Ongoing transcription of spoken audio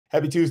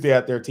Happy Tuesday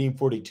out there, Team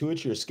 42.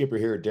 It's your skipper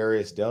here,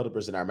 Darius Dale, to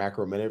present our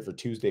macro minute for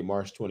Tuesday,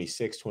 March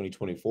 26,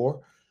 2024.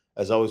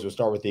 As always, we'll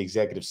start with the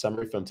executive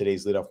summary from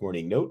today's leadoff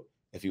morning note.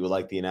 If you would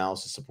like the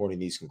analysis supporting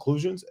these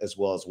conclusions, as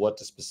well as what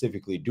to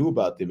specifically do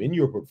about them in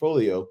your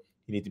portfolio,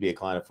 you need to be a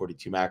client of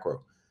 42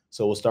 Macro.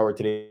 So we'll start with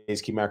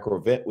today's key macro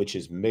event, which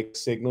is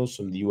mixed signals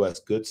from the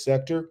U.S. goods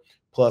sector,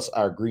 plus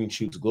our green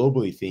shoots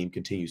globally theme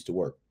continues to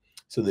work.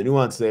 So the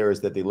nuance there is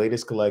that the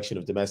latest collection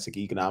of domestic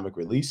economic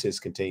releases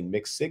contain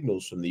mixed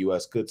signals from the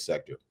U.S. goods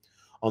sector.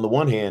 On the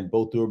one hand,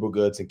 both durable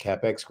goods and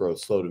capex growth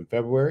slowed in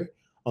February.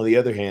 On the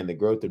other hand, the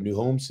growth of new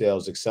home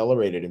sales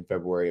accelerated in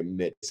February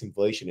amid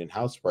inflation in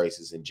house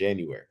prices in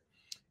January.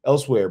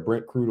 Elsewhere,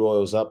 Brent crude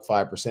oil is up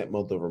 5%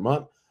 month over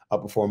month,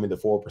 outperforming the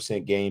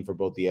 4% gain for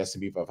both the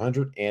S&P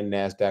 500 and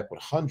NASDAQ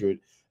 100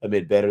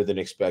 amid better than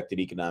expected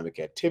economic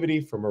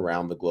activity from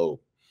around the globe.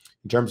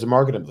 In terms of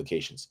market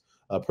implications,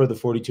 per the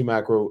 42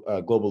 Macro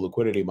Global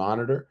Liquidity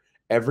Monitor,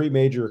 every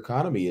major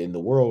economy in the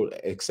world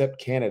except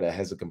Canada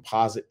has a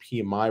composite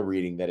PMI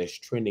reading that is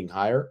trending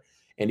higher,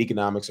 and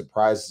economic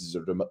surprises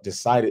are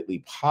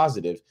decidedly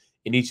positive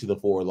in each of the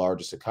four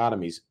largest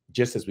economies,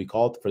 just as we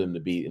called for them to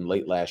be in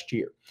late last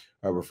year.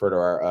 I refer to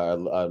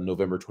our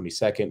November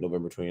 22nd,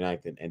 November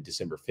 29th, and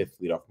December 5th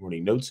leadoff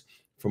morning notes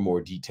for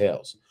more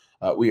details.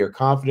 We are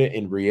confident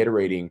in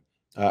reiterating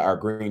our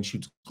green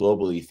shoots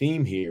globally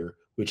theme here,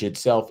 which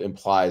itself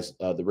implies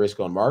the risk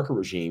on market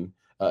regime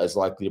is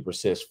likely to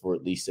persist for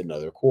at least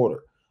another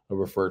quarter. I'll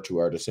refer to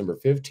our December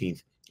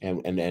 15th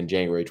and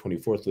January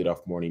 24th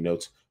leadoff morning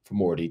notes for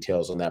more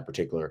details on that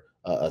particular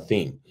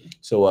theme.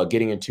 So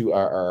getting into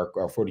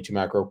our 42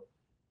 macro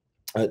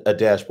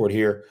dashboard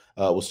here,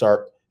 we'll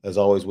start, as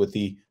always, with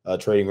the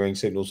trading range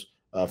signals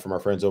from our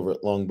friends over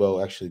at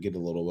Longbow. Actually, get a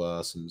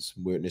little some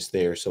weirdness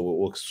there, so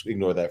we'll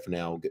ignore that for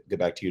now. We'll get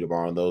back to you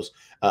tomorrow on those,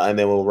 and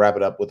then we'll wrap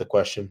it up with a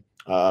question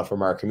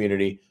from our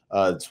community.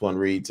 This one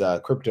reads,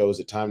 crypto, is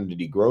it time to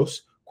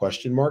degross?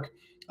 Question mark.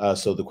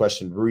 So the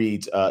question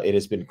reads, it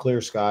has been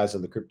clear skies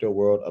in the crypto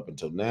world up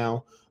until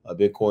now.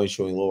 Bitcoin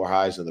showing lower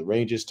highs in the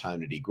ranges,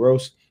 time to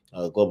degross.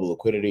 Global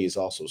liquidity is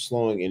also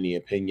slowing. Any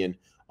opinion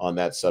on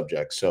that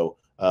subject? So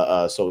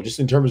just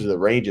in terms of the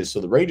ranges,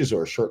 so the ranges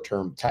are a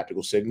short-term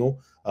tactical signal.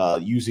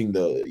 You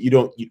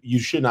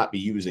should not be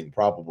using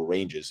probable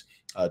ranges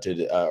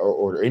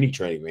or any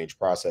trading range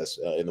process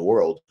in the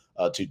world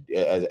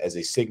as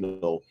a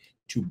signal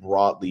to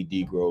broadly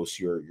degross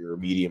your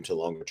medium to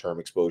longer term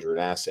exposure and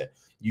asset.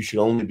 You should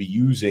only be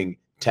using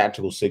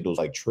tactical signals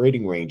like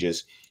trading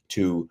ranges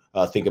to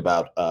think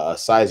about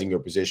sizing your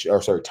position,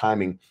 or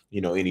timing,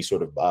 any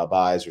sort of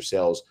buys or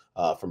sells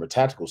from a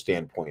tactical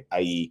standpoint,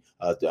 i.e.,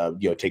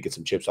 taking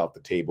some chips off the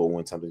table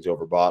when something's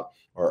overbought,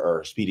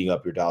 or speeding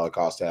up your dollar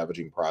cost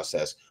averaging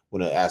process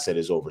when an asset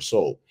is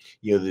oversold.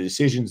 The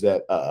decisions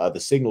that the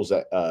signals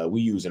that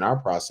we use in our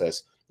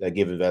process that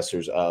give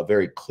investors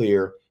very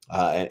clear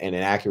and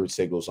inaccurate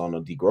signals on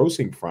the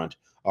degrossing front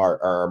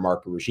are our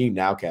market regime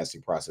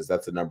nowcasting process.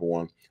 That's the number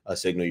one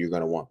signal you're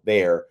going to want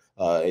there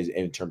is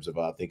in terms of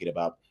thinking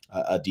about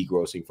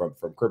degrossing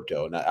from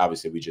crypto. And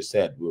obviously, we just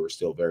said we were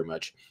still very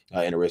much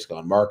in a risk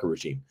on market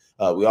regime.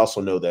 We also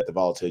know that the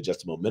volatility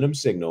adjusted momentum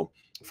signal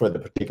for the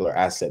particular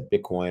asset,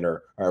 Bitcoin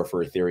or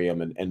for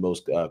Ethereum and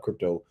most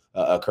crypto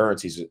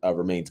currencies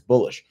remains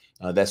bullish.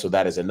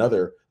 That is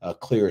another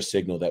clear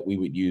signal that we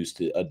would use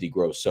to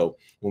degross. So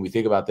when we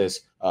think about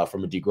this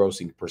from a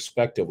degrossing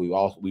perspective, we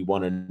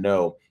want to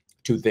know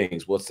two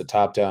things. What's the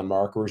top-down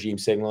market regime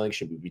signaling?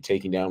 Should we be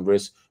taking down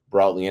risk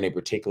broadly in a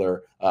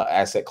particular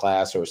asset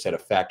class or a set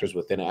of factors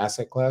within an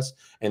asset class?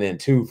 And then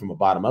two, from a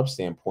bottom-up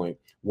standpoint,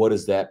 what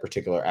is that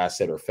particular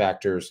asset or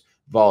factors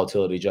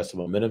volatility adjusted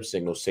momentum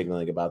signal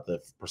signaling about the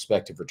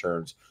prospective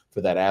returns for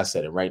that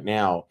asset? And right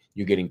now,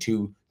 you're getting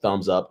two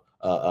thumbs up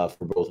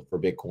for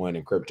Bitcoin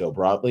and crypto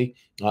broadly.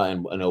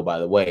 And oh, by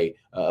the way,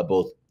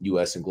 both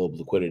U.S. and global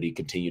liquidity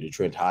continue to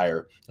trend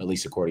higher, at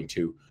least according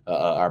to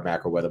our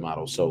macro weather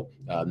model. So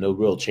no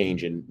real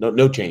change in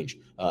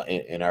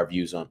our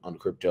views on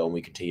crypto, and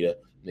we continue to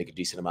make a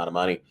decent amount of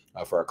money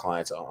for our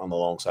clients on the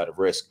long side of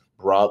risk,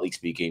 broadly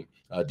speaking,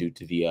 due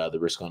to the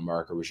risk on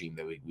market regime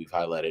that we've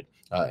highlighted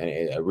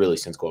and really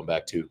since going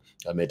back to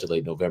mid to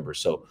late November.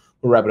 So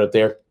we'll wrap it up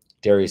there.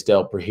 Darius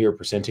Dale here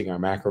presenting our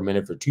macro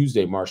minute for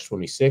Tuesday, March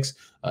 26th.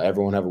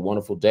 Everyone have a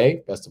wonderful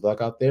day. Best of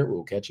luck out there.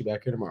 We'll catch you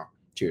back here tomorrow.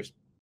 Cheers.